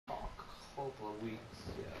couple of weeks,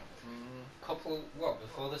 yeah. What,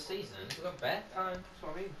 before the season? We've got bare time. That's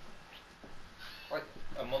what I mean. Like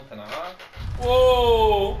a month and a half.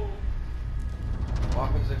 Whoa! What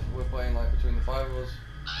happens if we're playing like between the five of us?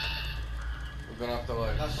 We're gonna have to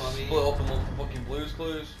like That's what I mean. split up amongst the fucking Blues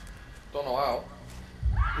Clues. Don't know how.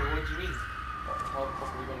 What do you mean? How the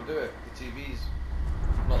fuck are we gonna do it? The TVs.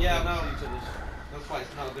 Not Yeah, being no. to each other's. That's why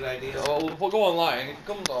it's not a good idea. Yeah, well, we'll go online. If it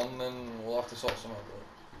comes on, then we'll have to sort something out.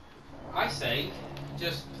 I say,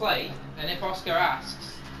 just play, and if Oscar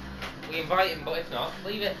asks, we invite him, but if not,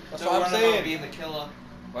 leave it. That's Don't what I'm worry about saying. being the killer.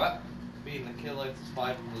 What? Being the killer if there's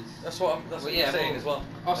five of us. That's what I'm saying as well.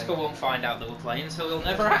 Oscar won't find out that we're playing, so he'll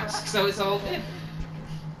never ask, so it's all good.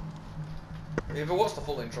 Have you ever watched the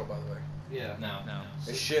full intro, by the way? Yeah. No.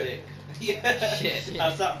 It's shit. Yeah. Shit.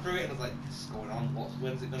 I sat through it and I was like, what's going on?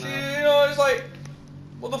 When's it gonna happen? You know, it's like,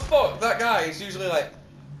 what the fuck? That guy is usually like,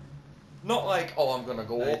 not like, oh, I'm gonna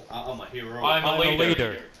go up. I'm a hero. I'm a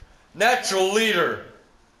leader. Natural leader.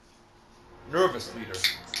 Nervous leader.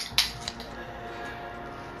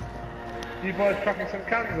 You boys cracking some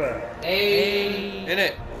cans there? Hey!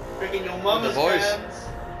 Innit? Bringing your mama's The voice. cans.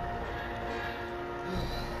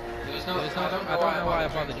 I don't know why I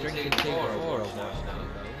bothered drinking tea before or what.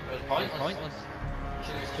 It was pointless.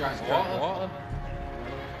 Should have just drank water.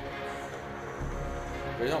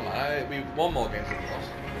 But it don't matter. We won more games than we lost.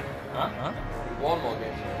 Huh? We won more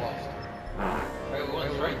games than we lost. We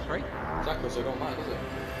won 3. Exactly, so it don't matter, does it?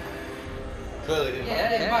 Clearly didn't.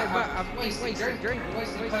 Yeah, I've wasted drink.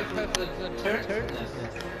 Wasted time for the turn.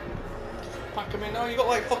 Pack them in now. You got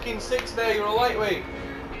like fucking 6 there. You're a lightweight.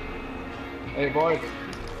 Hey boys.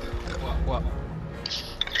 What?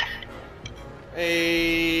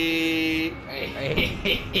 Hey.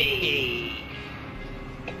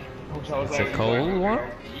 It's a cold one?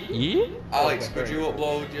 Yeah? Alex, could you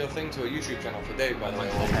upload your thing to a YouTube channel for Dave, by the way?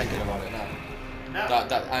 While we're thinking about it now.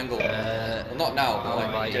 That angle. Well, not now,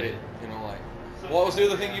 but like get it. You know, like. What was the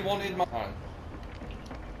other thing you wanted, man?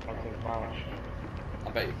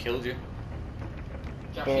 I bet it killed you.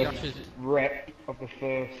 First rep of the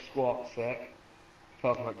first squat set.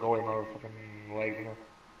 Felt like going over fucking legs, you know.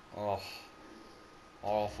 Oh.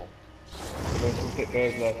 Awful. There's some fit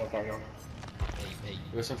birds there, so carry on. There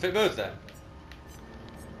were some fit birds there.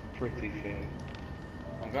 Pretty fit.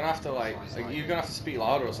 I'm gonna have to like you're gonna have to speak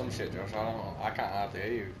louder or some shit, Josh. I don't know. I can't hardly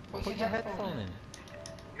hear you. Put your headphone in.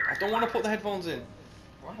 I don't want to put the headphones in.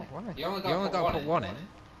 Why? You only got to put one in.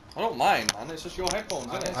 I don't mind, man. It's just your headphones,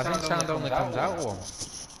 isn't it? I think sound only comes out one.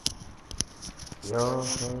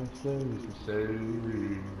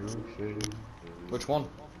 Which one?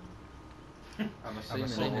 I'm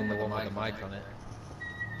assuming the one with the mic on it.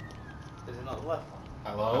 Is it not the left one?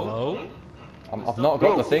 Hello? I've not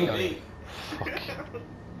got the thing.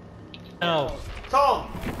 No. Tom!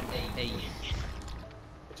 Hey.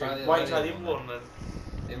 Why try the other one then?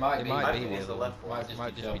 It might It be. might I be think the it's other the one. left one. It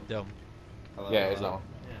might just be dumb. Yeah, it's that one.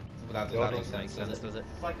 That doesn't make sense, does it?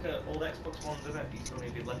 It's like old Xbox ones, isn't it? You can only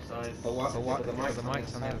do left side. But what? So what? The mic's on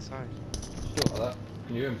the other side. Stuff like that.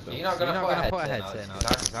 Can you hear me still? You're not You're gonna not put a going to put a headset headset on, on,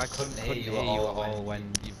 because because I couldn't hear you at all when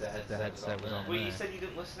the headset was on Well, you there. said you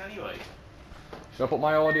didn't listen anyway. Should I put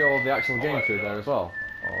my audio of the actual game through there as well?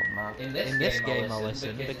 Oh man. In In this game I'll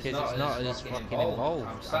listen because it's not as fucking involved.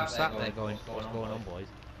 I'm sat there going, what's going on, boys?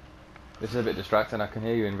 This is a bit distracting. I can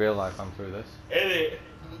hear you in real life. I'm through this. Idiot!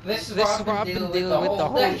 This is This what is what I've been dealing with the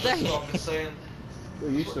whole That's day. what I'm just saying.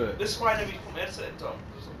 You're used to it. This is why I never put my headset in, Tom.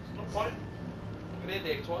 There's no point. I did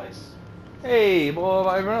it twice. Hey, but what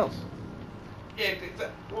about everyone else? Yeah,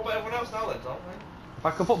 what about everyone else now then, Tom? If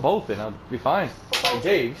I could put both in, I'd be fine. Put Like both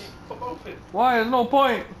Dave's. in. Put both in. Why? There's no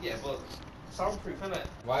point. Yeah, but soundproof, innit?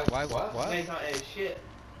 Why? What? They can't hear shit.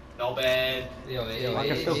 No bad. I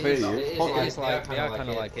can still hear you. It's like, they are kind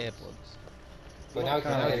of like earplugs. But now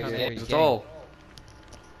can I Can't hear hear you? you. At all.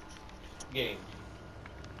 Game.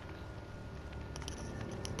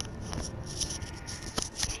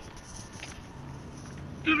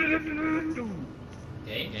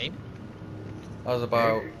 Game? That was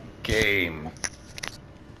about game.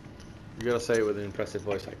 You gotta say it with an impressive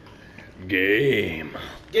voice, like game.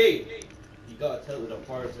 Game. You gotta tell it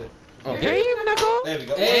apart. Game, Knuckle? There we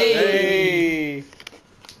go. Hey.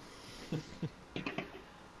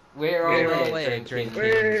 We're all there drinking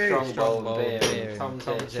Strongbow Strongbow beer. beer. Tom's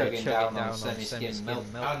Tom's chugging down on semi-skim semi-skim milk.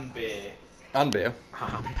 And beer. And beer.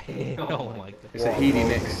 Oh my god. It's a heady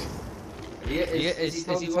mix. Has he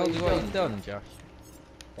told you what he's done, Josh?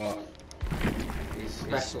 What?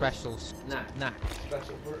 His special snack.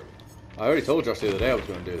 Special fruit. I already told Josh the other day I was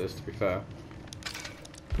going to do this, to be fair.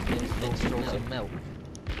 Minstrels and milk.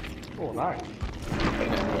 Oh, nice.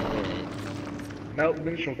 Melt the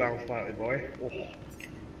minstrel down slightly, boy.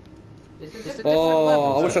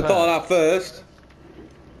 Oh, I wish I thought of that first.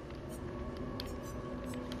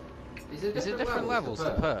 Is it different levels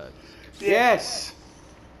to perks? Yes.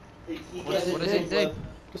 What does it do?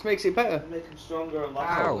 Just makes it better. Make them stronger and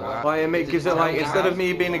Ow. Why it gives it like, instead of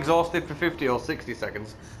me being exhausted for 50 or 60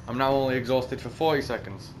 seconds, I'm now only exhausted for 40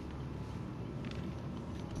 seconds.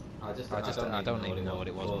 I don't even know what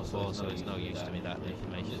it was before, so it's no use to me, that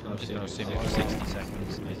information. I'm just going to assume it was 60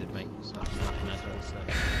 seconds, because it makes mathematical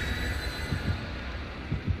sense.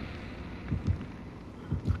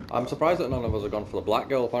 I'm surprised that none of us have gone for the black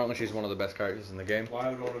girl. Apparently she's one of the best characters in the game. Why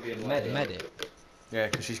would I want to be in Medic? Yeah,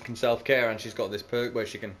 because she can self-care and she's got this perk where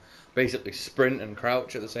she can basically sprint and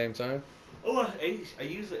crouch at the same time. Oh, I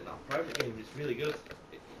use it in that private game. It's really good.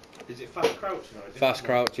 Is it fast crouching or is it Fast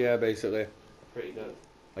crouch, yeah, basically. Pretty good.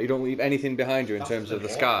 You don't leave anything behind you in terms of the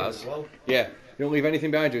scars. Well. Yeah, you don't leave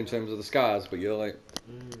anything behind you in terms of the scars, but you're like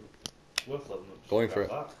Worth leveling up. going for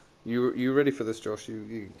it. You ready for this, Josh?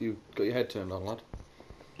 You got your head turned on, lad.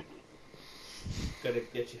 Gotta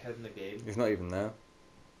get your head in the game. He's not even there.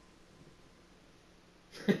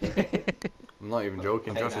 I'm not even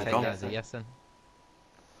joking. Josh is gone. That's a yes then.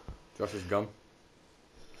 Josh is gone.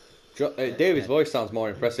 David's voice sounds more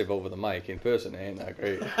impressive over the mic. In person, it ain't that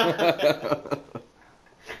great.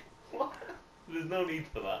 What? There's no need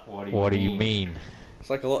for that. What do you mean? It's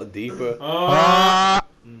like a lot deeper. Oh,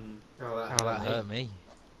 that hurt me.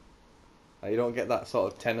 You don't get that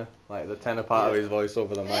sort of tenor, like the tenor part of his voice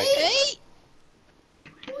over the mic.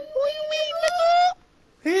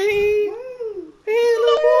 Hey!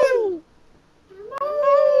 Hello!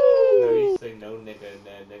 No, you say no, nigga,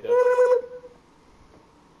 nigga.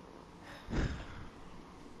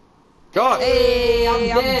 Josh! Hey, I'm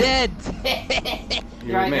dead!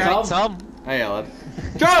 You with me? Tom. Hey, lad.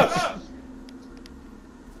 Josh!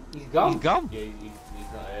 He's gone. Yeah, he's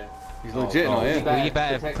not here. He's legit not here. Well, you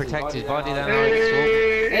better protect his body then,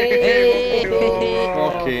 Hey!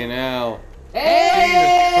 Fucking hell.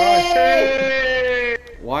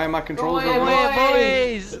 Why am I controls Come over?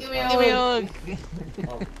 here, boys! Give me a hug!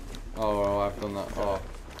 Oh, I've done that. Oh.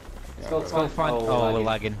 Yeah, Let's go find. Oh, we're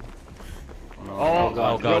lagging. no. Oh,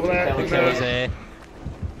 Oh god, the killer's here.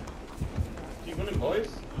 Keep running, boys.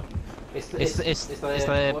 It's the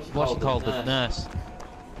what's she called, the nurse.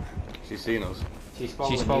 She's seen us. She's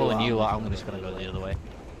following you lot. I'm just gonna go the other way.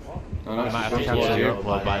 No, no, You might have to she's cancel following your you.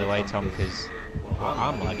 upload, by the way, Tom, because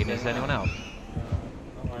I'm lagging. Is anyone else?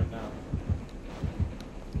 I'm right now.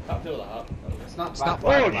 Can't feel that. It's not bad Oh,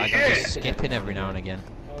 lag. I'm shit. just skipping every now and again.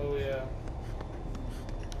 Oh yeah.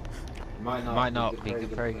 Might not be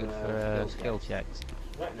very good for skill checks.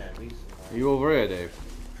 Right now, these. Are you over here, Dave?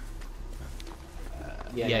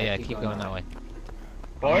 Yeah, keep going that way.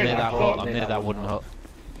 Boy, I'm near that hut. I'm near that wooden hut.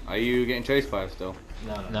 Are you getting chased by us still?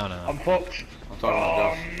 No. I'm fucked. I'm talking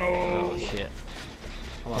about Josh. Oh No. shit.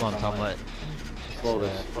 Come on, Tom. Let's Slow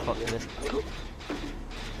this. fuck this.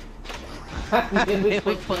 We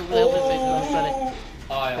put the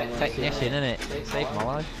technician in it. Saved my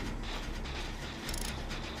life.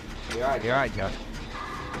 You're right, Josh.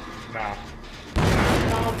 Nah.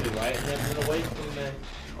 I'll be right, and then run away from me. That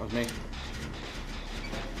was me.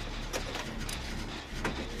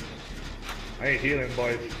 I ain't healing,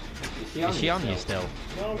 boys. Is she on you still?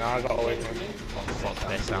 No, Nah, I got away from me. Oh, fuck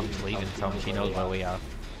this. I'm leaving, Tom. She knows where we are.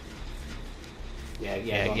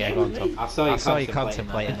 Yeah, Go on, Tom. I saw you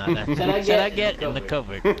contemplating that then. Should I Should get I get in the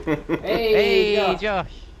cover? Hey, Hey,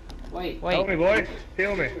 Josh. Wait. Help me, boy.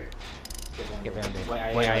 Heal me. Get behind me.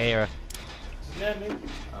 Wait, Wait, I hear her. near me.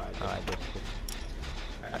 Alright, good.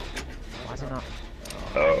 Why is it not?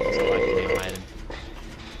 Oh. It's like being hiding.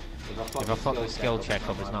 If I fuck the skill check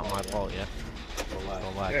up, it's not my fault, yeah? Or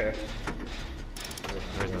lag. Yeah.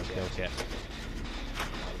 There is no skill check.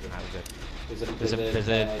 That was good. There's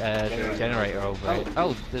a generator over it.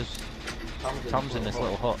 Oh, there's Tom's in this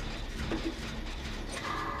little hut.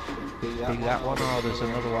 Big that one, or there's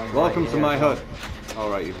another one. Welcome right to here. my hut.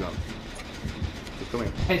 Alright, you've gone. Just come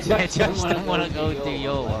here. Yeah, just don't want to go do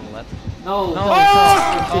your one, left. No.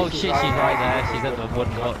 Oh shit, she's right there. She's at the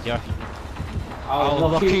wooden hut, Josh. Oh,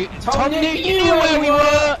 lucky. Tom knew you knew where we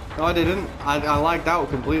were! No, I didn't. I lagged out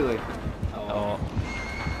completely. Oh.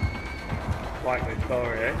 Like my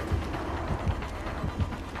story, eh?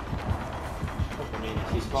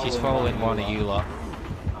 She's following one of you lot.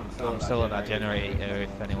 I'm still at that generator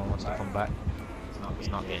if anyone wants to come back. It's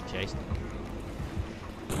not getting chased.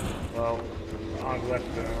 Well, I'm left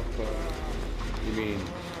now, so... You mean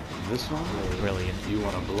this one? Brilliant. You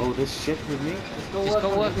want to blow this shit with me? Just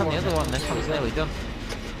go work on the other one, this one's nearly done.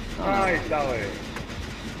 Nice, Sally.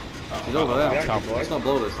 She's over there. Yeah, boy. Let's not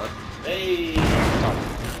blow this, lad. Hey! Tom.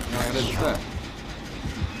 No, I didn't there.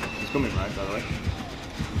 It's coming right, by the way.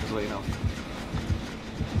 Just to let you know.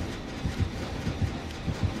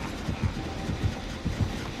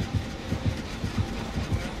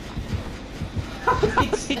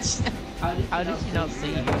 How did she not see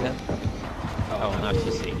you then? Oh, now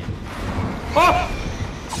she's seen you. Oh!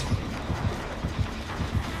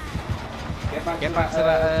 Get back to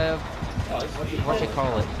that, what do you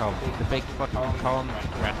call it, Tom? The big fucking corn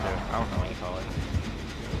grafter. I don't know what you call it.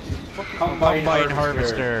 Combine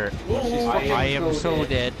harvester. I am so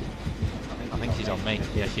dead. I think she's on me.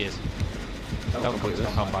 Yeah, she is. Don't come to the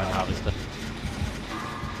combine harvester.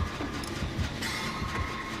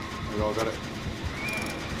 We all got it.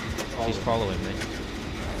 She's following me.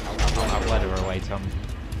 I've led her away, Tom.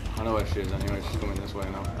 I know where she is anyway, she's coming this way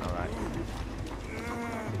now. Alright.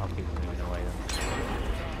 I'll keep moving away then.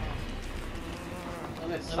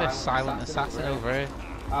 Look at this silent assassin over here.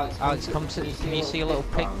 Alex, come to. Can you see a little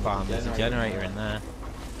pig farm? There's a generator in there.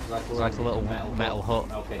 There's like a little metal hut.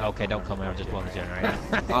 Okay, don't come here, I've just blown the generator.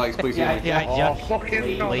 Alex, please leave. Yeah, Oh, fucking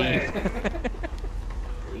leave.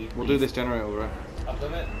 We'll do this generator over there. I've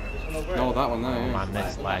done it. This one over there. No, that one there, Oh yeah. man,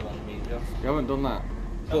 this lag. You haven't done that.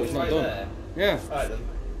 Oh, it's not right done. there. Yeah, Alright then.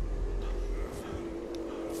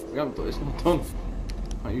 we haven't done. It's not done.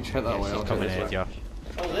 Right, you check that way. She's I'll coming check here, this way. Josh.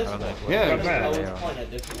 Oh, this I don't know one. if- Yeah, Come I was there. pointing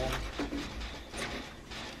at different ones.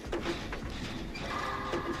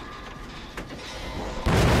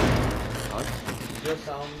 Your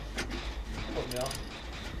sound put me off.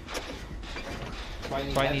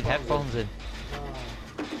 That's why I need headphones in.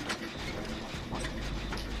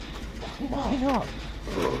 Why not?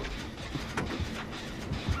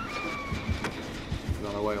 He's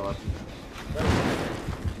on our way, lad.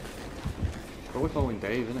 Probably following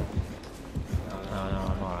Dave, isn't it? No,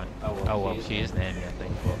 I'm alright. Oh well, she is near me, I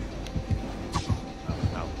think, but...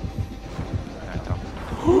 No. Alright, Tom.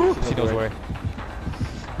 She knows where.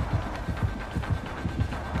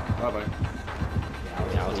 Bye bye.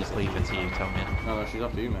 Yeah, I'll just leave it to you, Tom, yeah? No, she's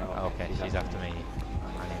after you, mate. Oh, okay, she's after me.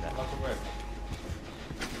 I knew that.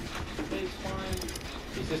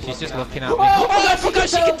 She's just looking at me. Oh, I forgot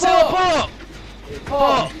she can teleport!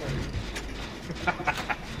 Oh!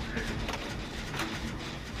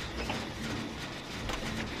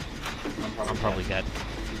 I'm probably dead.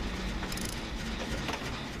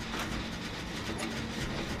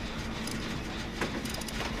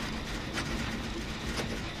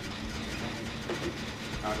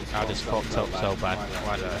 I just fucked up so bad.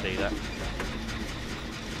 Why did I do that?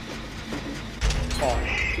 Oh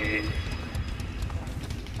shit.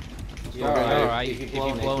 You're alright. If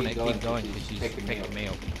you've blown it, keep going because she's picking me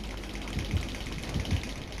up.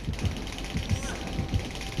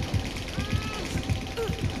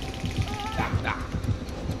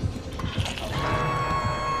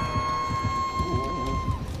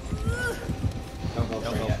 Don't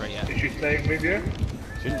go for it yet. Is she staying with you?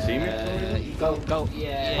 She didn't see me? Go.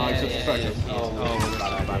 Yeah. Oh, he's just distracted. Oh,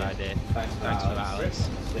 that's a bad idea. Thanks for that, Alex.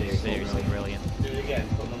 Seriously brilliant. Do it again,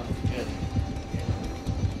 but none of it.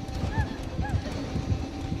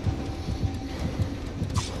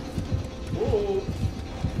 Ooh.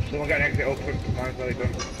 Someone get an exit open. Mine's already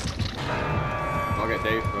done. I'll get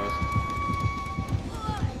Dave first.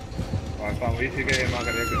 Alright, fine. We need to get him. I'll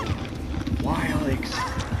get an exit open. Why, Alex?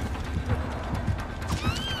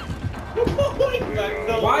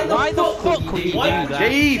 Why the fuck would you do that?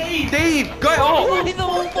 Dave! Dave! Get up! Why the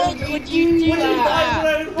fuck would you do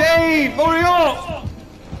that? Dave! Hurry up!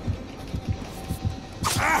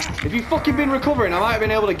 If you fucking been recovering, I might have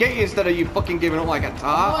been able to get you instead of you fucking giving up like a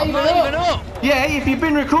tart. I'm not even up! Yeah, if you'd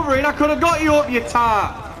been recovering, I could have got you up, you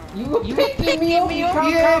tart. You were You were picking me up!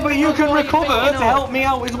 Yeah, but you can recover to help me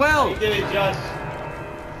out as well. You did it, Josh.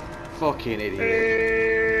 Fucking idiot.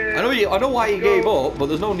 Hey, I know why you gave up, but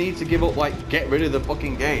there's no need to give up, like, get rid of the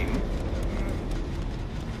fucking game.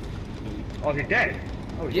 Oh, is he dead?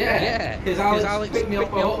 Oh, he's Yeah. dead. Because Alex picked me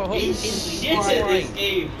up a hook. He's shit at this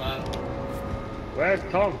game, man. Where's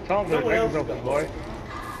Tom? Tom, there's Someone else exit open, got boy.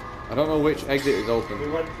 I don't know which exit is We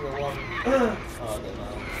open. went for the one. Oh, I don't know.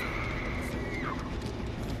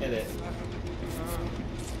 Hit it.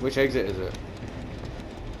 Which exit is it?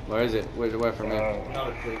 Where is it? Where from here? Not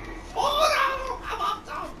a clue. Oh no! I'm up,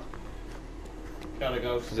 Tom! Gotta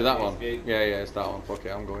go. Is it that one? Yeah, it's that one. Fuck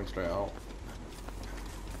it, I'm going straight out.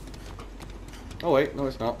 Oh wait, no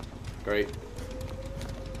it's not. Great.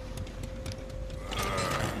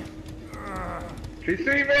 She see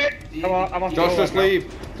me? Come on, I'm off. Josh, the just road now.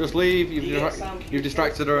 leave. Just leave. You've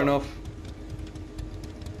distracted her enough.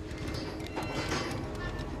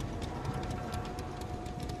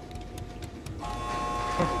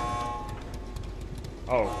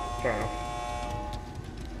 Oh, sorry.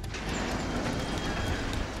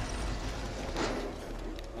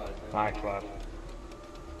 Nice lad.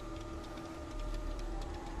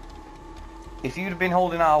 If you'd have been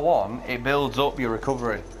holding R1, it builds up your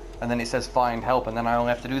recovery, and then it says find help, and then I only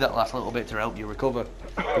have to do that last little bit to help you recover.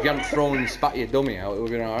 If you hadn't thrown and spat your dummy out, it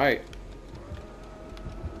would have been alright.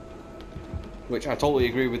 Which I totally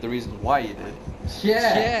agree with the reasons why you did.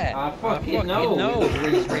 Yeah. I fucking know.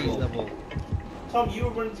 It's reasonable. Tom, you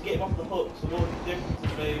were running to get him off the hook, so what was the difference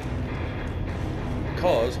between...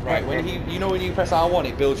 Because, right, when you know when you press R1,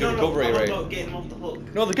 it builds your recovery rate. No, getting him off the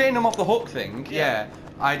hook. No, the getting him off the hook thing, yeah.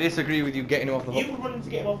 I disagree with you getting him off the hook. You were running to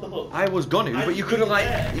get him off the hook. I was gonna, but you could have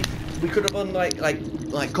we could have done like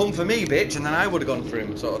come for me, bitch, and then I would have gone for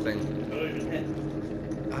him, sort of thing.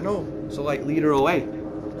 I know. So like lead her away.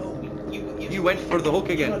 No, you went for the hook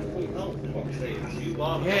again.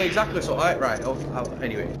 Yeah, exactly. So right.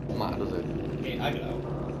 Anyway, what matter does it? Okay, I got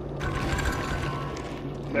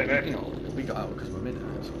out. You know, we got out because we're mid.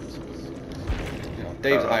 So you know,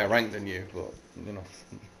 Dave's higher ranked than you, but you know.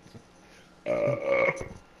 I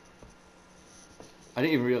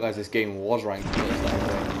didn't even realise this game was ranked.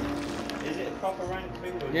 Is it a proper ranked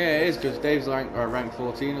thing? Yeah, it is, because Dave's ranked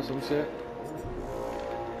 14 or some shit.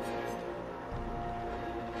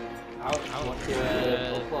 What's your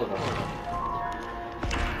upload on?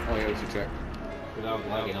 Oh yeah, we should check. Without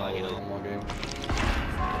lagging on. One more game.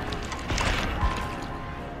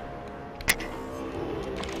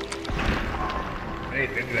 Hey,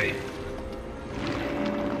 good.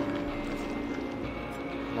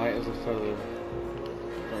 Light as a feather.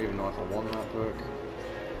 Don't even know if I want that perk.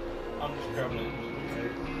 I'm just grabbing it.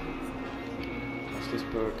 What's this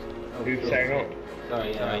perk? Who's setting up?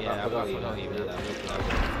 Sorry, yeah, I forgot you know even that.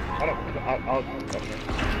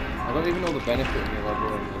 I don't even know the benefit of me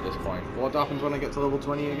leveling at this point. What happens when I get to level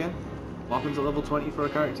 20 again? What happens at level 20 for a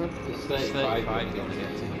character? It's 35 you're going to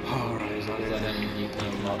get to. Oh, right, is that it? Then you can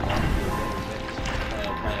unlock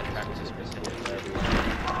practice specific for everyone.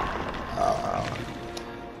 I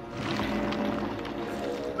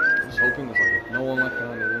was hoping there's like no one left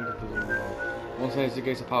behind. I think it doesn't know. Once the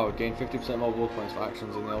gates are powered, gain 50% more blood points for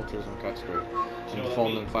actions in the altruism category, and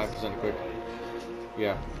perform them 5% quick.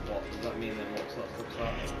 Yeah. What does that mean then? What's that stuff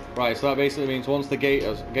starting? Right, so that basically means once the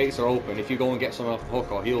gates are open, if you go and get someone off the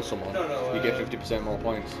hook or heal someone, you get 50% more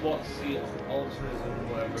points. What's the altruism,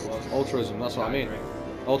 whatever it was? Altruism, that's what I mean.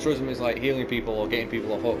 Altruism is like healing people or getting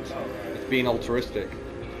people off hooks. It's being altruistic,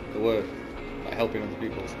 the word. Like helping other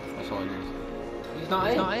people. That's all it means. He's not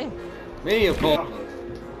in. Me, of course.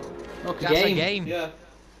 No, That's a game. Yeah.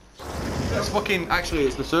 It's fucking, actually,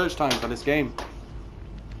 it's the search time for this game.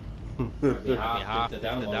 You have to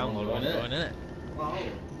download one, isn't it? Wow.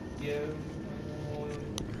 Yeah.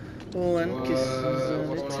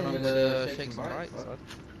 What's going on with the shakes and rights?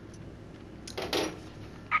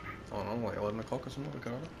 I don't know, like 11 o'clock or something, we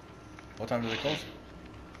can order. What time do they close?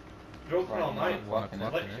 You're open all night. Walking I'll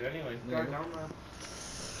up, let you anyway. Go down there.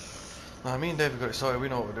 Nah, me and Dave have got it sorted, we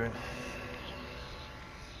know what we're doing.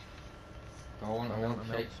 I want a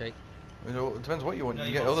milkshake. You know, it depends what you want, No, you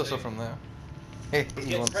you get want other steak. stuff from there. Hey, he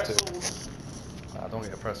Get wants pretzels. to. Nah, don't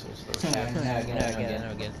get pretzels though. Again. You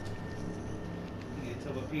get a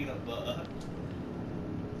tub of peanut butter.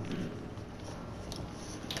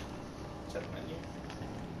 Check the menu.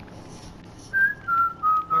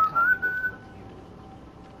 That can't be good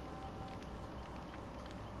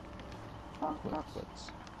for Backwards.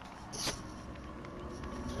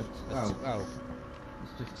 Oh.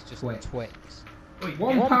 It's just Twix. Wait,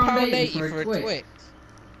 £1.80 for a Twix.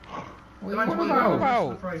 What are you talking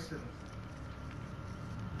about?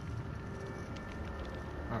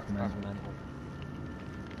 That's mental.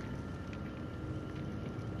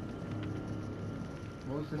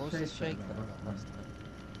 What was the shake that I got last time?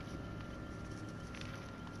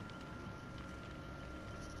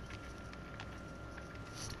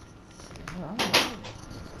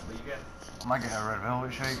 I might get a red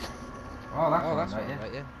velvet shake. Oh, that's right,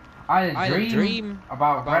 right, yeah. I had a dream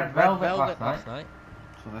about red velvet last night.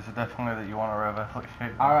 So this is definitely that you want a red velvet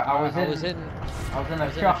shake. I was in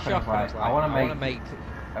a shop and I was like, I want to make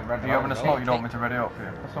a red Are you having a velvet. smoke? You don't want me to ready up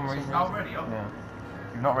here? For some reason. Already up? Yeah.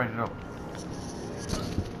 You've not ready it up.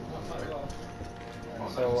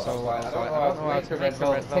 So I don't know how to red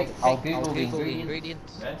velvet cake. I'll Google the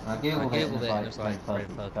ingredients. I Googled it and it's like red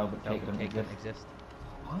velvet cake doesn't exist.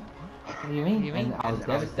 What do you mean? And I was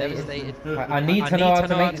devastated. I need to know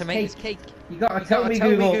how to make this cake. You gotta tell me,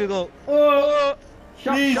 Google. Oh,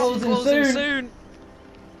 shop closing soon.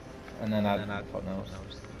 And then I thought no.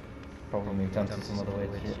 Probably moved on to some other way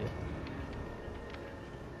to shit.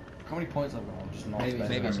 How many points have I got? Just not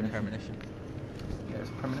Maybe it's a premonition. Yeah, it's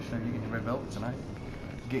a premonition of you getting red velvet tonight.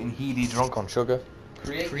 Getting heady drunk on sugar.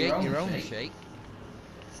 Create your own shake.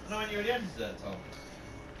 No, when you were the end there, Tom.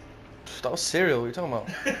 That was cereal, what are you talking about?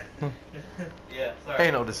 Yeah, sorry.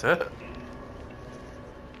 Ain't no dessert.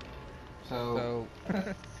 So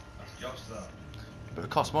That's Josh, that. But it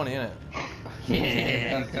costs money, innit?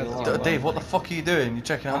 yeah. Dave, what the fuck are you doing? You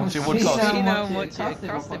checking how much it would seeing cost? how You know how much much it it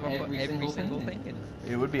costs costs if I put every single thing in.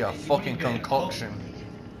 It would be a fucking concoction.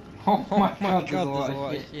 Oh my god, there's a there's lot a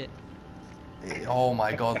lot of of shit. shit. Oh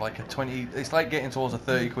my god, like a 20. It's like getting towards a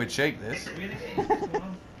 30 quid shake, this.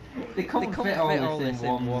 They can't fit all this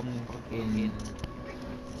in one fucking...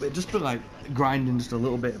 But just put like grinding just a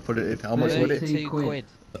little bit and put it in. How much would it? 32 quid.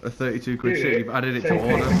 A 32 quid shake, you've added it to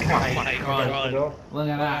order. Oh my god. Look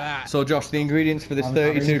at that. So Josh, the ingredients for this I'm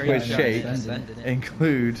 32 quid screenshotting shake it. Sending it.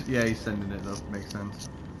 include... Yeah, he's sending it, that makes sense.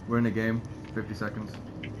 We're in a game, 50 seconds.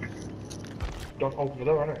 Don't open the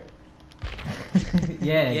door, innit?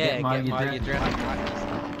 Yeah, Yeah, get Mario Mario dressed.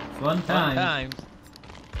 dressed. One time.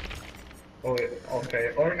 Oh, wait,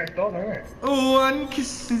 okay. Oh, next door, innit? One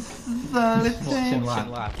kiss is all it Watch him takes.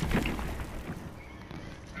 laugh.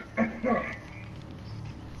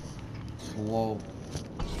 Slow.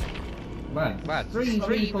 Man, Lad, three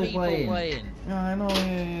people playing. Yeah, I know,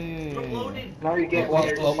 yeah. Uploading. Now you get one of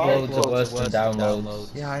your Uploads are worse than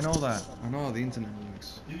downloads. Yeah, I know that. I know the internet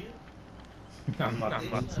works. Do you? I'm not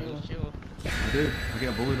so sure. I do. I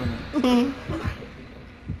get bullied on it.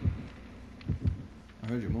 I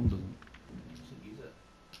heard your mum doesn't. Use it.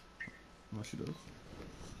 No, she does.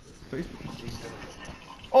 Facebook.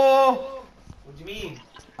 Oh! What do you mean?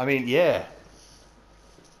 I mean, yeah.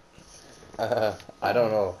 I don't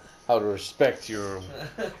know how to respect your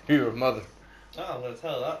mother. Oh, I'm gonna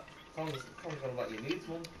tell her that. Tom's gonna let you needs,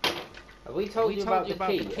 man. Have we told you about the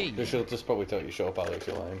key? She'll just probably tell you, shut up, Alex,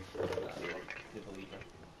 you're lying.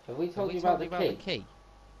 Have we told you about the key?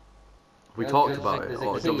 We No, talked there's about a- it, there's a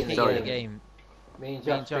or key do you want in me to the tell The you? game. Me and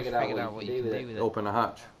Me and Josh Josh figured out what you can do with it. Open a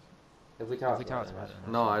hatch. Have we We talked talked about about it?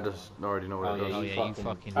 it. No, I just already know what Oh, it yeah, does. Oh you yeah, you fucking-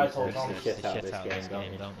 fucking I told researched Tom the the shit shit out out of this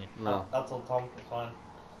game, don't you? No, I told Tom, it's fine.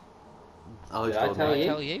 Alex Did I told tell me. you?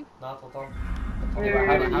 Tell you? No, I told Tom. How did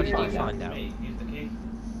How you did you find out? find out? Mate, use the key.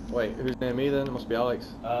 Wait, who's near me then? It must be Alex.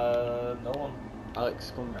 No one.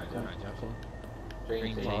 Alex, come. Right, Come, right, Josh. come. Dream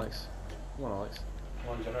Dream Come team. on, Alex. Come on, Alex.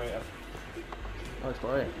 One generator. Alex,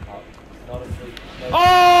 where are you? Not a fleet.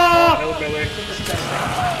 Oh! Hillbilly.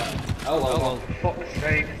 Oh well. Fuck's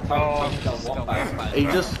sake. Tom's got Just one got back. one back. He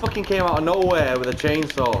just fucking came out of nowhere with a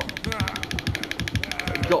chainsaw.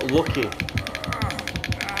 He got lucky.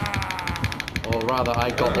 Or rather, I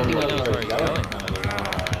got He unlucky. knows where he's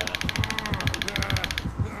going.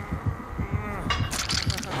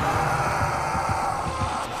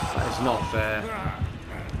 That is not fair.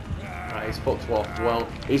 Right, he's fucked off. Well,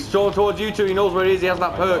 he's strolling towards you two. He knows where he is. He has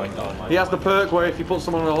that perk. He has the perk where if you put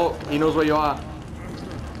someone on the hook, he knows where you are.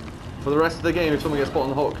 For the rest of the game, if someone gets put on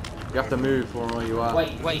the hook, you have to move from where you are.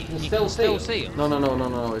 Wait, Wait, you can you still can still see see him?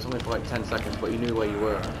 No. It's only for like 10 seconds, but he knew where you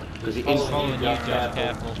were. Because he Following instantly... you, Josh,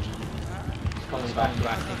 careful. coming back.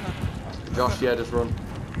 Josh, yeah, just run.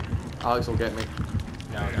 Alex will get me.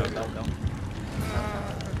 No, don't.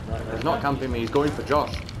 He's not camping me, he's going for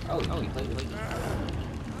Josh. Oh, Oh, completely.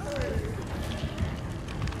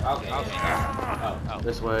 Okay. Oh.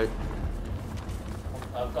 This way.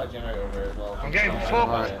 I've got a generator over here as well. I'm getting fucked.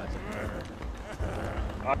 Alright.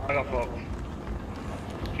 I got fucked.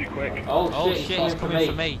 Too quick. Oh Oh shit, shit, he's coming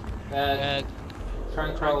for me. Try and Try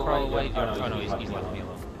and crawl away, Josh. Josh. Oh no, he's left me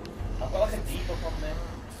alone. I've got like a default on there.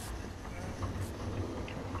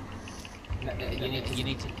 You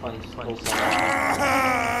need to punch. Well,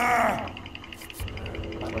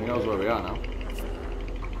 he knows where we are now.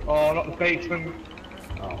 Oh, not the basement.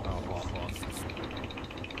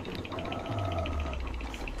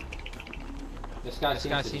 This guy This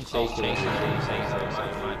guy seems seems to to be be chasing chasing me, me. so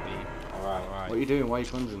it might be. Alright. What are you doing? Why are you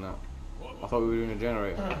cleansing that? I thought we were doing a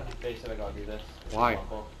generator. They said I gotta do this. Why?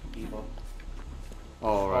 Default. Oh,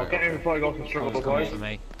 I'll right. get in before I go to struggle, He's coming boys. for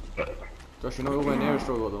me. Josh, you're not nowhere near a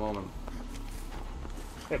struggle at the moment.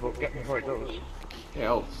 Yeah, but get me before it does. It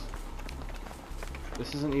helps.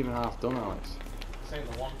 This isn't even half done, Alex. This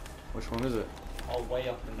ain't the one. Which one is it? All way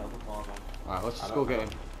up in the other corner. Alright, let's just I go don't get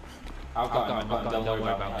him. I've got him. Don't worry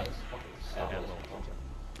about Right, me. it's fucking Yeah, solid.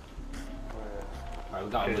 Alright,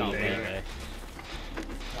 we've got him. Yeah. Leave Yeah. me.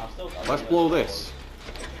 No, I'm still- Let's blow this.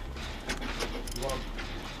 You want-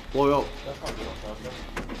 Blow it up. That's not good enough, blow it up.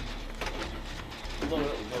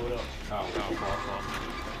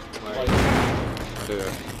 Where is I do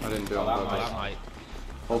it. I didn't do it Oh, on that purpose. That might.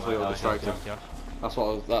 Hopefully it'll distract him. Josh.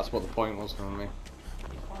 That's what the point was for me.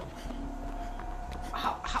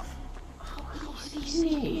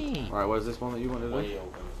 he? Right, where's this one that you wanted to do? Way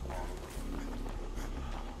open.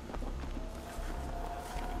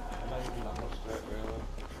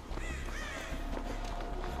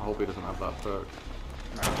 he doesn't have that perk.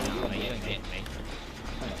 You ain't getting me.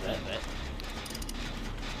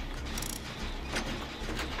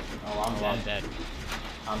 Oh, I'm dead.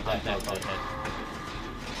 I'm dead.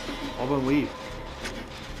 Oh, then leave.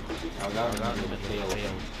 I'll go in the field.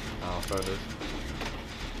 Oh, so it is.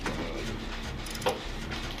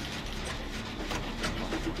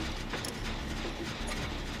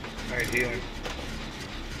 Alright, healing.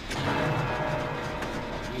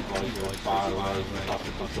 You boys are far away from the top of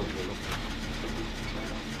the country.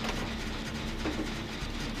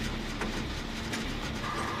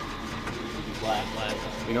 Left.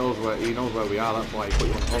 He knows where we are, that's why he put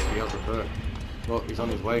you on the hook, he has the perk. Look, he's on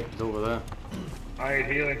his way, he's over there. Alright,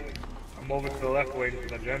 healing. I'm over to the left waiting for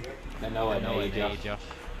the gem. I know I know you, Josh. Josh.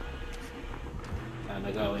 And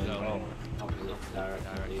I go in the opposite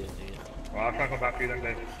direction. Well, I'll try and come back for you then,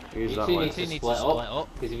 Dave. He's that You way. need to split up.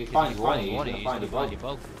 Because if you find one, he's going to find you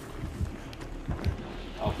both.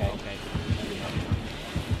 Okay.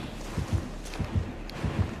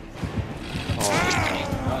 Oh,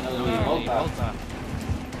 No, you both are.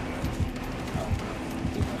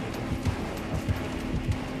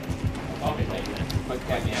 Okay, quick,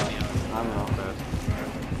 get me out. I'm not dead.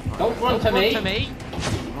 Don't run to me! I'm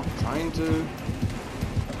not trying to.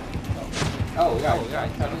 Oh, yeah, I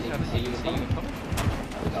didn't even see you coming.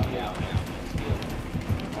 Yeah.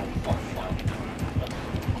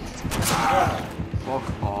 Fuck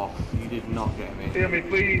off, you did not get me. Heal me,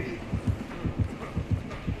 please.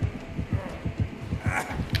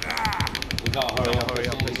 We gotta hurry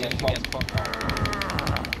up.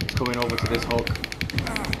 He's coming over to this hook.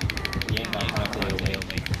 You ain't gonna have to heal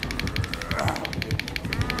me.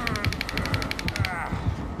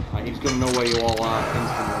 Like, he's gonna know where you all are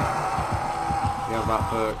instantly. You have that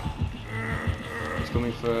perk. He's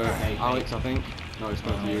coming for Alex, I think. No, he's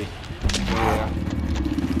coming for you. Yeah.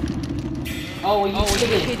 Oh, are you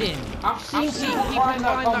kidding? I've seen people climb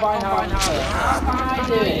that combine harvester. How can I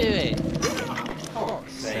do it?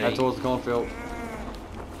 Head towards the cornfield.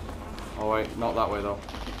 Oh wait, not that way though.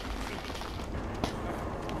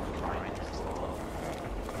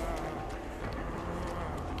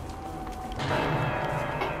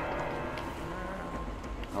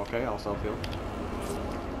 Okay, I'll self-heal.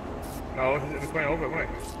 No, it's going over, wait.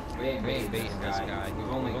 We ain't beating this guy.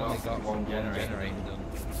 We've only got one generator done.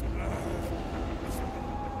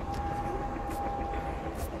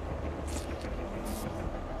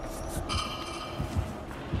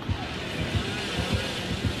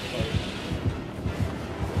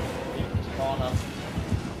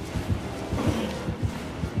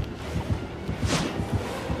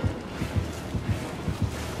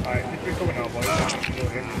 Alright, just be coming out, boys. What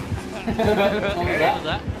was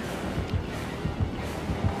that?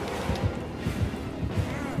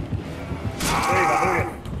 There you go.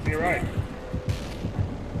 To your right.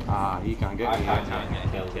 Ah, he can't get me. I can't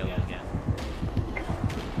get killed again.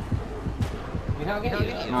 You can't get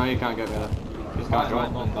you? No, you can't get me there. He's Can't gonna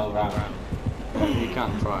run and go round. He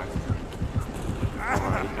can try.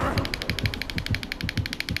 Alright, he can't.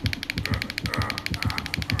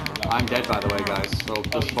 I'm dead by the way, guys, so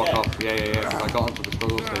just fuck off. Yeah, because I got onto the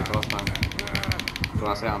struggle stage last time. So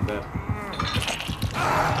I say I'm dead.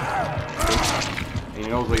 And he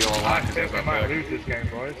knows where you're all I at. think we might lose this game,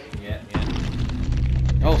 boys. Yeah.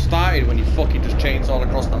 It all started when you fucking just chainsawed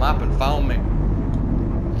across the map and found me.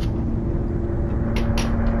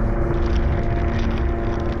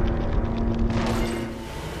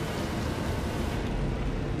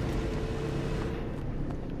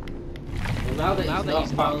 Now that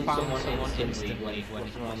he's found someone instantly when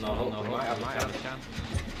he's on the hook, he might have a chance.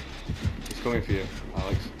 He's coming for you,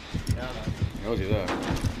 Alex. Yeah, He knows you're there.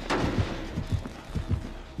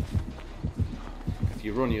 If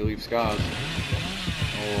you run, you leave scars.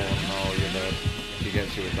 Oh no, you're dead. If he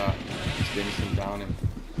gets you with that, it's the instant downing.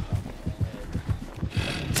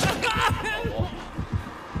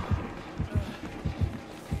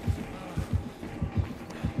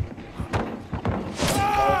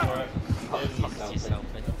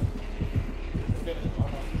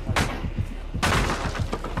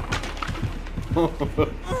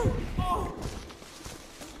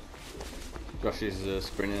 Josh is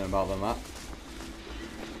sprinting about the map.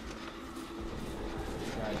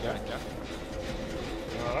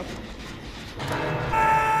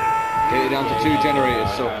 Get it down to 2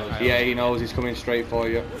 generators, so yeah, he knows he's coming straight for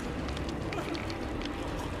you.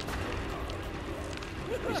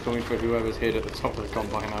 He's coming for whoever's hid at the top of the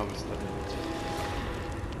combine harvester.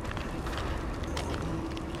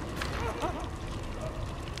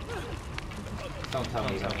 Don't tell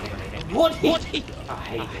me that. What? I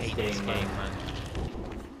hate this game, man.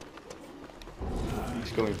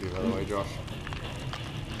 He's coming for you, by the way, Josh.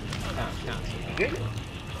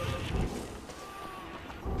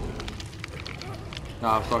 No,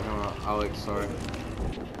 I was talking about Alex, sorry.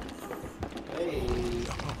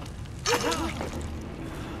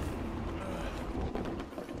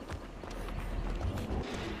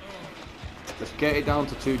 Just get it down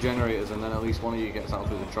to 2 generators and then at least one of you gets out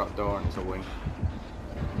through the trap door and it's a win.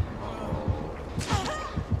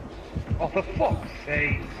 Oh, for fuck's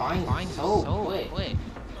sake! Fine, so quick.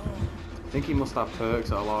 I think he must have perks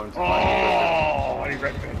that allow him to Oh, find he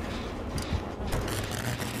wrecked me.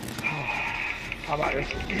 How about this?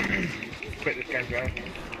 Quit this game, guys.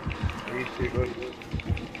 He's too good.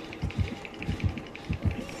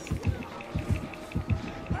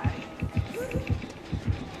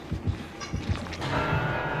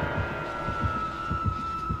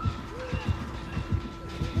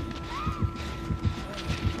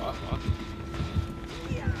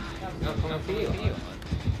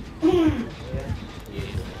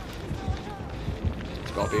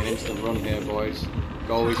 It's got to be an instant run here, boys.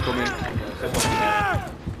 Goalie's coming.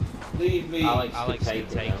 Leave me. Alex can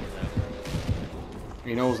take it.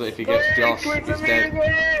 He knows that if he gets Josh, he's dead.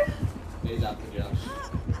 He's after Josh.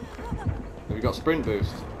 Have you got sprint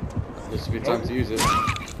boost? This is a good time to use it.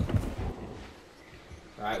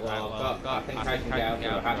 Right, well, I think I can get out through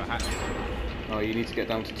a hatch. Oh, you need to get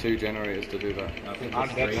down to 2 generators to do that. I think I'm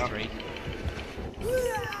dead now. 3.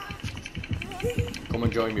 Come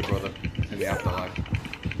and join me, brother, in the afterlife.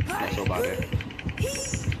 Not so bad here.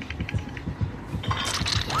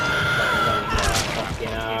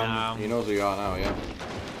 He knows who you are now, yeah.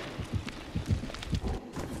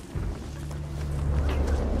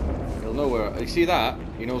 He'll know where. You see that?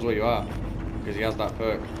 He knows where you are because he has that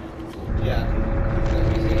perk. Yeah.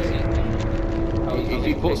 If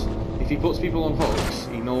he puts people on hooks,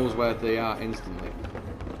 he knows where they are instantly.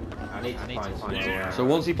 I need to find somewhere. So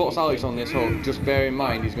once he puts Alex on this hook, just bear in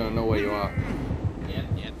mind he's going to know where you are. Yep.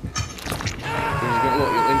 He's going to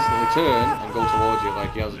look, he'll instantly turn and go towards you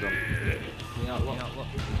like he has done. Look.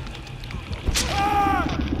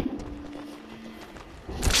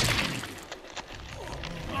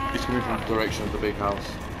 He's coming from the direction of the big house.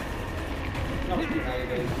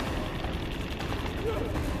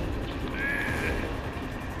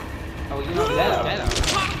 Oh, you're not dead.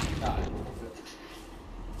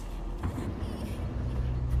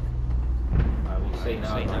 I will see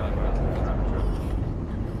now. I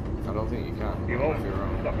don't think you can. You won't. You're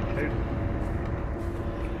wrong. Stop me too.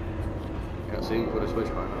 Yeah, see, you got a switch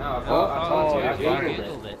by No, now. I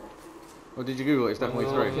googled it. Oh, did you Google it? It's definitely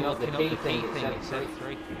 3. Looking up the key thing, it said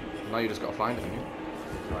 3. Now you just got to find it, haven't you?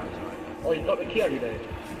 Oh, you got the key on you there?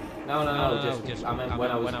 No, just I meant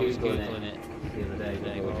when I was googling it the other day,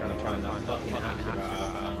 they were trying to find that fucking hatch.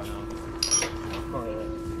 Oh,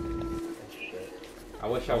 yeah. Shit. I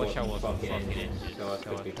wish I wasn't fucking in, so I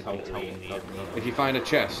could be totally incognito. If you find a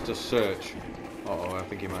chest, just search. Uh-oh, I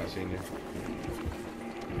think he might have seen you.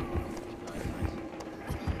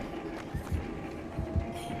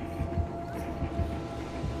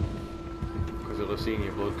 Because he'll have seen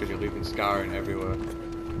your blood because you're leaving scarring everywhere.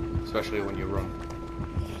 Especially when you run.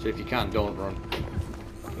 So if you can, don't run.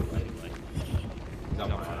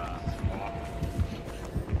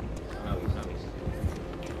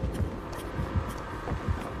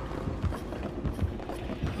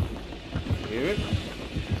 Hear it?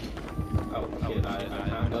 Oh shit, I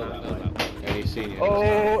can't go that way. Yeah, he's seen you.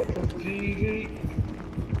 Oh, it's GG.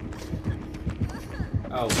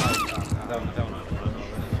 Oh, I don't know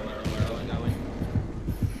where I'm going.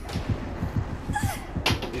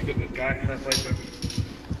 You got this guy, that's like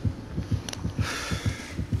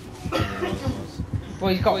Well,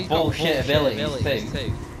 he's got bullshit abilities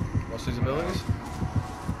too. What's his abilities?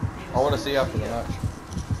 I want to see after the match.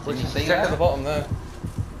 Did you see Check that? at the bottom there.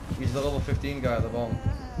 He's the level 15 guy at the bottom.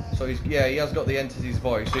 So he's, yeah, he has got the entity's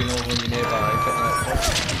voice, so he knows when you're nearby. Check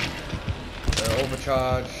that.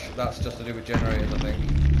 Overcharge, that's just to do with generators, I think.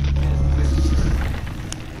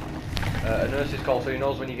 A nurse's call, so he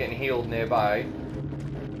knows when you're getting healed nearby.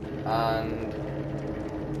 And...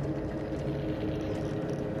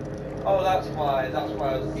 Oh, that's why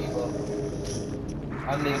other people.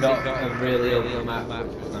 And he's got a really ugly map,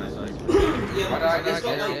 which was nice. Yeah,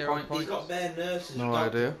 he's got bare nurses. No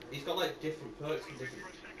idea. He's got like different perks and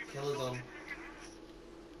different killers on.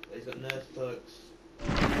 He's got nurse perks.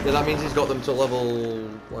 yeah, that means he's got them to level,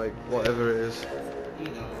 like, whatever it is. He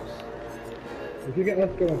knows. if you get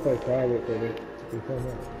let's go and play private for it, confirm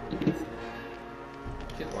that.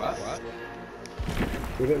 What?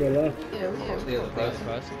 We get the left. What's the other person?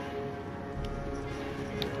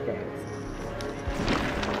 Okay.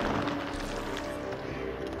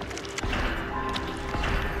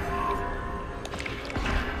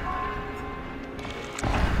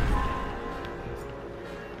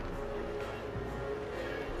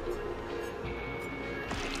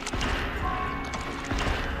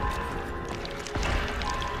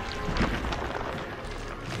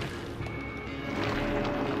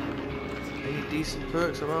 some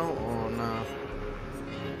perks about or nah?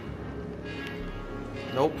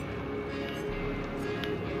 Nope.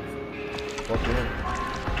 What do you mean?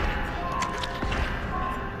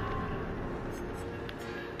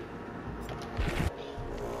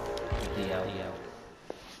 DL.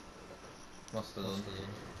 Must have done.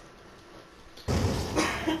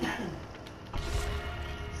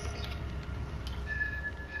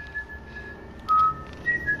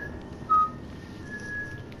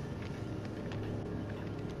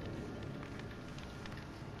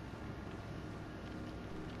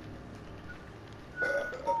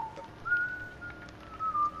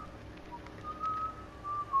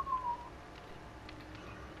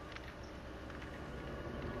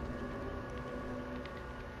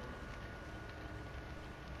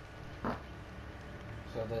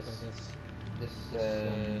 So this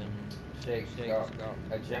shake's got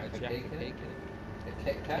a Jaffa cake in it, a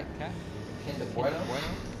Kit Kat, a Kinder Bueno,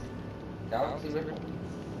 Galaxy Ripple.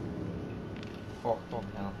 Fuck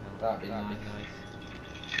hell, that'd be nice.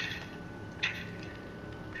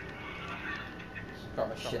 It's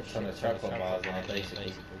got a shit ton of chocolate bars in it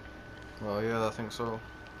basically. Well, yeah, I think so.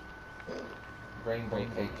 Rainbow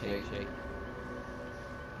cake shake.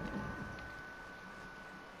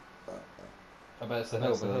 I bet it's the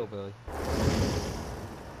hillbilly.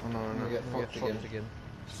 Oh no, I'm no. gonna get fucked again.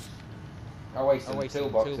 I wasted a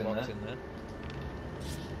toolbox in there.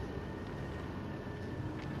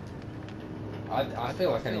 I feel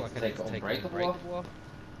like I need to take Unbreakable off.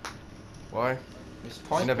 Why? It's You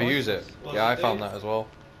pointless. never use it. Yeah, I found that as well.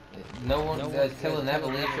 No one, Killer never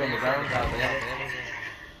leaves you on the ground out there.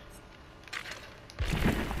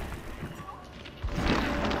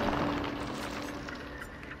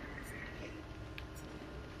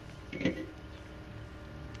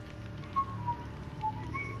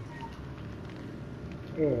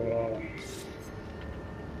 Oh,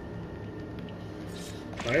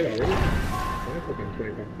 died already? That's fucking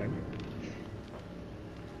quick, I think.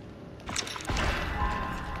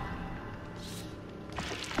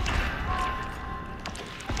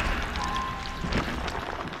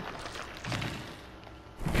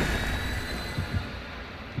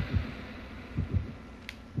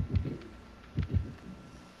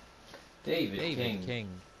 David King.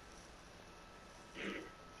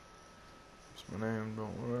 That's my name,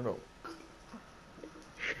 don't worry about it.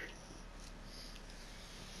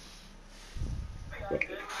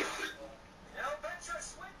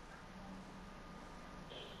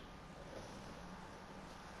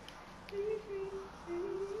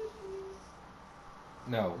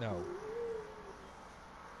 No.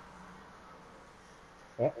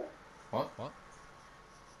 What?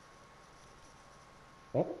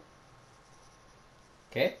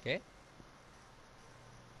 Okay.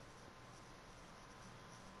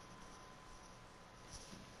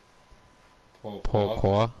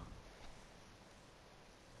 Pourquoi?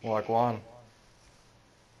 Like one.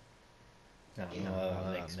 No,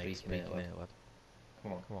 Next speak, mate.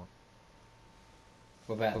 Come on.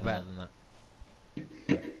 We're We're better better than than that.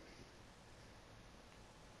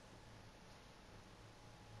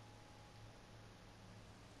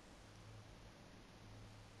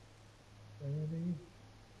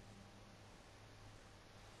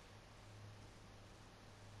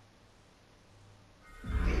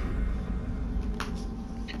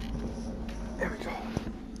 There we go.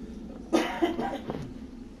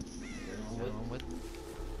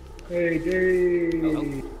 Hey, Dave!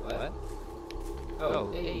 What?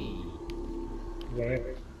 Oh, hey. Right.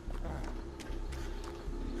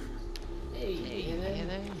 Hey.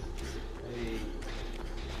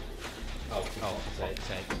 Oh, fuck's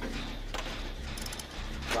sake.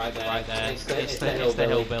 Right there. It's the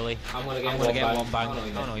hillbilly. I'm gonna get one bang.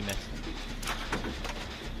 Oh no, he missed.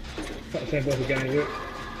 That's the same both again, is it?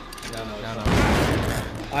 No.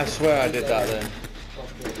 I swear I did that then.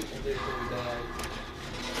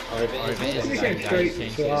 Or if it is This the ain't same straight, guy,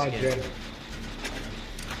 so hard, Jim.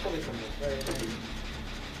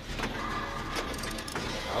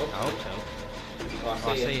 I hope so.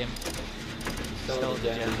 I see him. Still the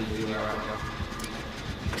gen we were at.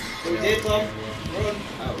 We did, Tom. Run.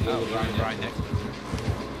 Oh, Right next to us.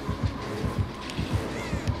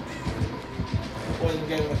 Boys are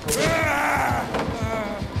getting the cover.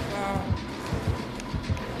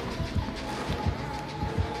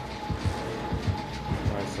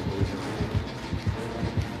 Nice and losing.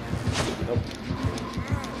 Nope.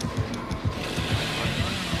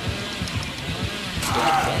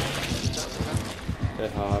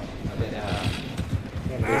 Bit hard.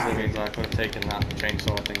 Basically means I could have taken that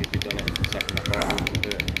chainsaw thing if you'd done it in a second. I thought I was going to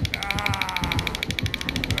do it.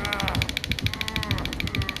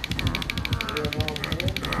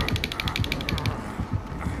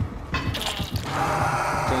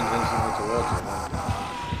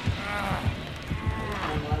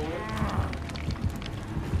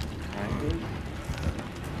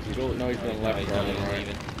 no, he's been left rather than right.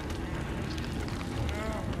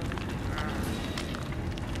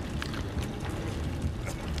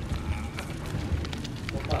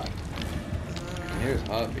 I hear his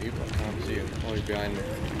heartbeat, but I can't see him. Oh, he's behind me.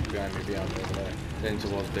 He's behind me, over there. Then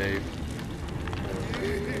towards Dave.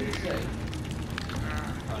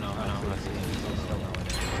 Oh no, I see him. He's still nowhere.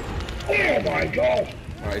 Oh my god!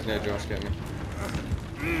 Alright, he's near Josh, get me.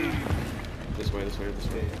 This way.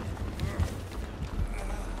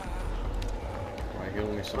 Right, heal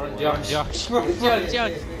me somewhere. Josh. Wait.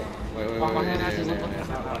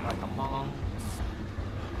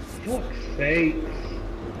 Fuck's sake!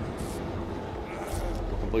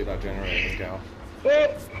 We'll complete that generator and get off.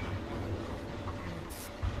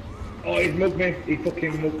 Oh, he's mugged me. He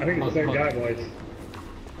fucking mugged. I think it's the same guy, boys.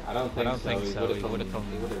 I don't think so. He would have come.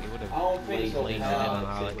 I don't think so. leaned in on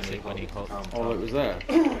Alex when he hooked. Oh, it was there.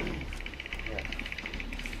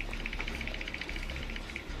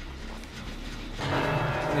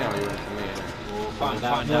 Yeah, you went for me, innit? We'll find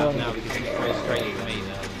out now because he's straight to me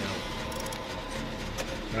now.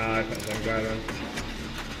 Nah, it's not the same guy then.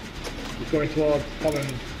 He's going towards Common.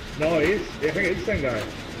 No, he is. I think it is the same guy.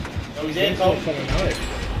 No, he's He's in, towards Tom. Common Alex.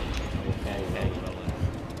 Okay.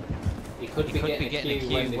 He could be getting a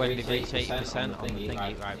queue when they reach 80%. I think you're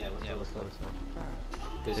right. Yeah, let's go.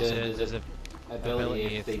 There's a ability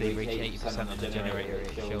if they reach 80% on the generator,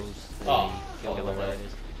 it shows the killer where it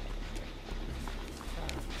is.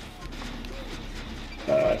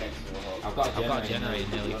 I've got a generator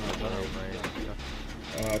nearly full over here.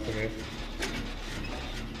 Oh, that's okay.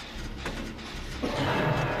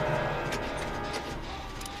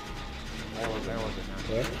 Where was it now?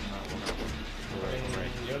 Where?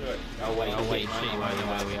 Oh wait, See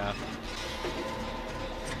where we are.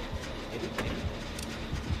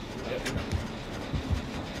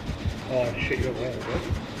 Oh shit, you're there, okay?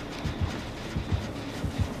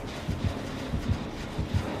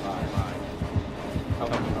 I'll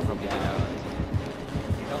probably get out.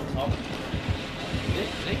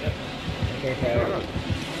 Okay.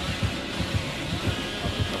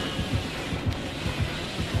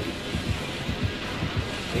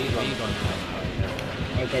 He's on.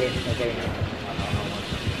 I'll go in.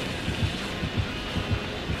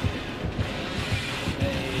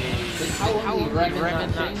 How long are you reckon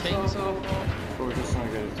that chainsaw? But we're just trying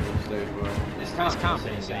to get it to the stage where... This Can't be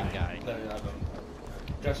the same guy.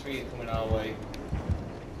 Just for you coming our way.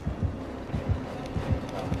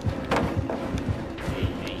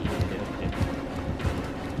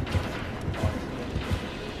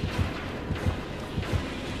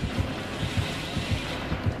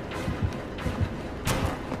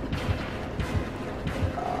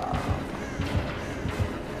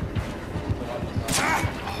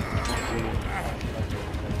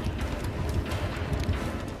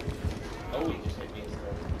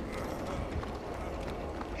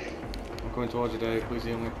 I'm coming towards you, Dave. Please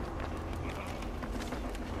heal me.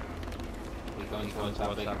 We're going towards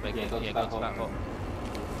that big. Yeah, go to that hole.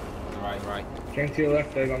 Right. Change to your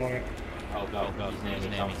left, Dave, I'm on it. Oh god, he's near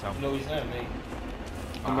me, Tom. No, he's not me.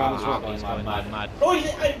 I'm going this way. He's going mad. Oh, he's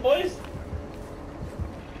hey, boys!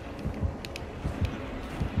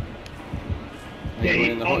 Are you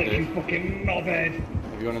going in the hut, You Dave? fucking knobhead!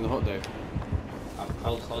 Have you gone in the hut, Dave? I'm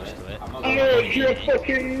close to it. I'm not Oh, going you're a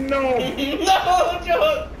fucking knob! No,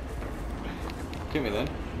 John! Kill me then.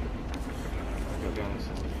 Go behind this.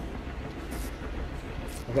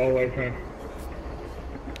 I've got all the way from.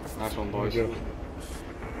 Nice one, boys. Good.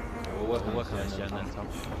 We'll work on this gen then, Tom.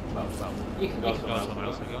 Well, you can go somewhere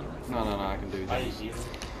else if you want. No, I can do this.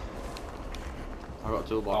 I've got a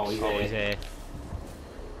toolbox. Oh, he's here.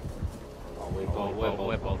 Oh,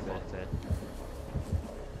 we're both here.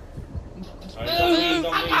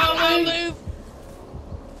 Move!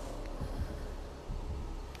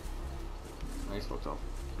 No, he's fucked off.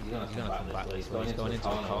 He's gonna come back this way. He's going into the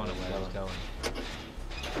corner where he's going.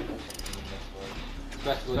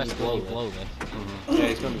 Especially when you blow this. Yeah,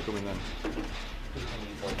 he's going to be coming then.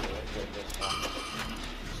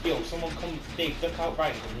 Yo, someone come, Dave, look out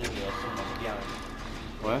right from here or someone behind.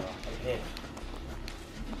 Where? Over here.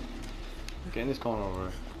 Get in this corner over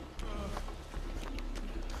here.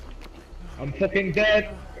 I'm fucking dead!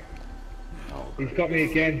 Oh, He's got me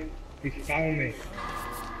again. He's found me.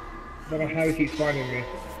 I don't know how he keeps finding me.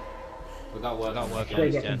 We got work on He's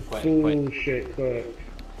this got gen. some bullshit, quick.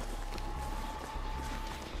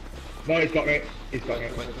 No, he's got me. He's got me.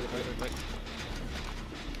 Quick. is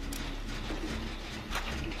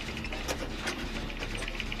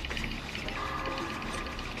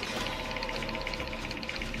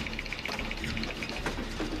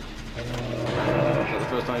that the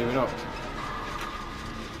first time you've been knocked?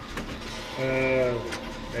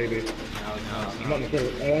 Maybe. No, I'm not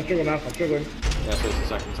struggling. I'm struggling now. I'm struggling. Yeah, so it's the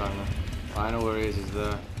second time then. I know where he is. He's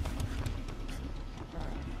there.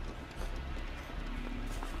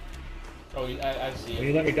 Oh, I see When you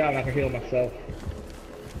it. let me down, I can heal myself.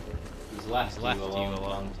 He's left Left you you alone.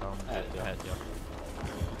 alone, Tom. Head, yeah. Head,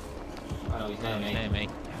 yeah. I know he's No, near near me.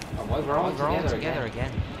 me. Oh, why we're all together again.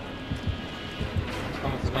 again. He's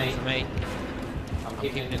coming to Coming me. to me. I'm I'm keeping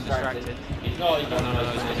keeping him him distracted. distracted. He's not, he's No, not. no, no,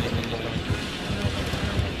 he's coming.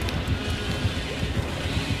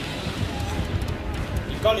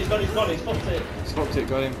 He's gone, he's fucked it. Fucked it,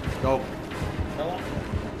 got him. Go. No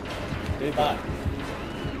one? Dave. Back.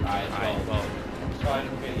 Alright, well, It's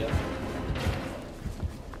fine, we'll get you.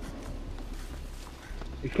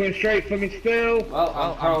 He's coming straight for me still. Well,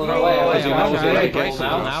 I'm crawling no, away. no, I'm no, no, unbreakable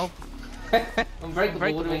no, now.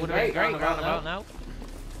 Unbreakable would have been great. Roundabout now.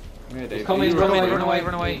 Yeah, Dave. Come in, You run run away, away.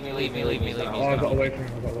 run away. Leave me. Oh, I got away from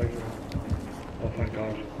him. Oh, thank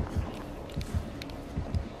God.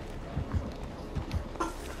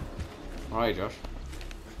 Alright, Josh.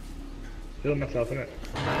 Healing myself, innit?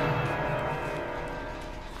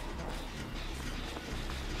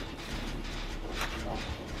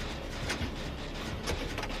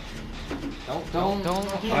 Don't.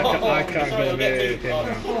 I can't go near him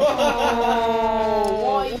now.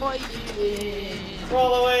 Oh, why you doing?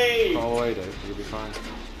 Roll away! Go away, Dave. You'll be fine.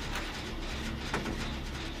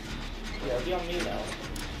 Yeah, be on me now.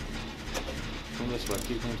 Come this way.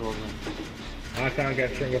 Keep coming towards me. I can't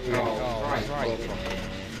get string up again. Oh, right.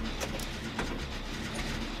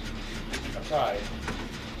 I tried.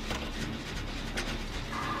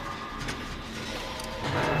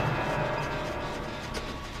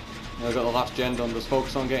 Yeah, I got the last gen done. Just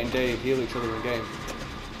focus on getting Dave. Heal each other in game.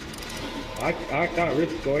 I can't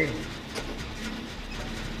risk going. You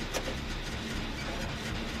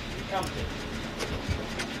camped it.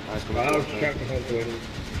 Nice, I coming was towards me. trapped in home going.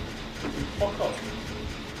 Fuck off.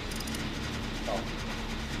 Oh.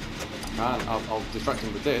 Man, I'll distract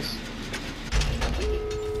him with this.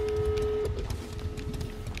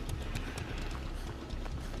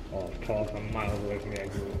 Oh, of course, I'm miles away from the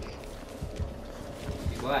exits.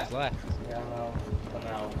 He's left. Left. Yeah, no. For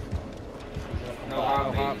now. No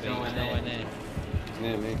heartbeat, no one Nowhere there. near. He's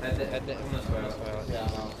near me. Head Head this this way. Yeah,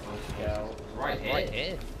 no. Yeah. Right here. Right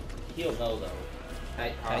here. He'll know though.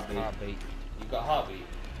 Take Take heartbeat. heartbeat. You've got heartbeat.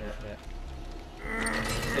 Yeah.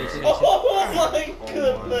 Oh my Oh,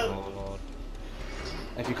 goodness! my Lord.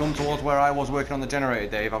 If you come towards where I was working on the generator,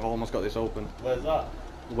 Dave, I've almost got this open. Where's that?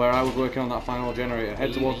 Where I was working on that final generator.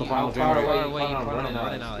 Head towards the final How far generator. away you Far plan on away you running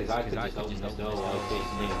running, out? Alex? Because I could Because just open this door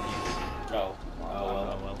while Go. Oh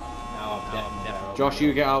well. well. Now I'm definitely Josh,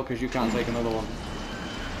 you get out because you can't take another one.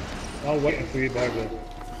 I'll wait for you, Burger.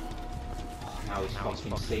 Now he's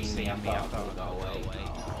fucking seeing me after I got away.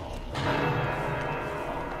 I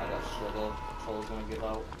got struggle. Control's gonna give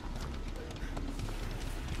out.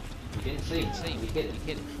 You didn't see me. See, You kidding? you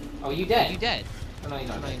kidding? Oh, you dead? You dead? Oh, no, you're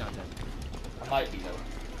not. No, you're not dead. I might be though.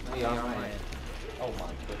 No, you're alright. Oh my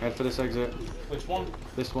goodness. Head for this exit. Which one?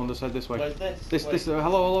 This one, just head this way. Where's this? This, Wait. hello,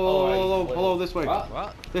 hello, Alright, hello, wait. hello, this way. What?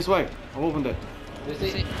 What? This way. I've opened it. Is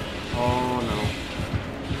Is it? it? Oh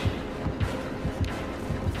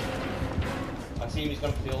I see he's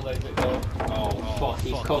gone for the old exit door. Oh, fuck,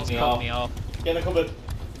 he's cut me off. Get in the cupboard.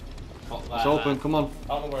 Fuck no. that, It's open, man. come on. I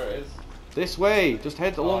don't know where it is. This way. Just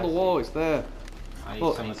head along I the see. wall, it's there. I need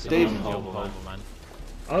Look, someone to Dave- jump Jump over, over, man. man.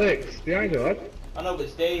 Alex, behind you, lad. I know, but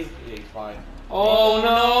it's Dave. Yeah, he's fine. Oh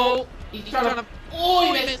no! He's trying to. Oh,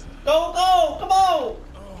 he missed! Go, go! Come on!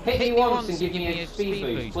 Hit me once and give me a speed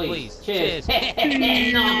boost, please. Cheers. No,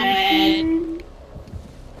 man.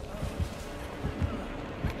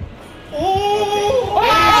 Oh!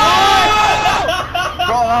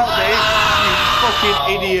 Got out, Dave. You fucking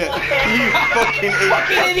idiot. You fucking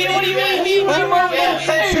idiot. Idiot, what do you mean? You were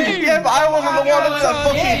Yeah, but I wasn't the one that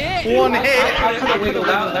fucking one hit. I could have wiggled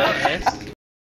out there.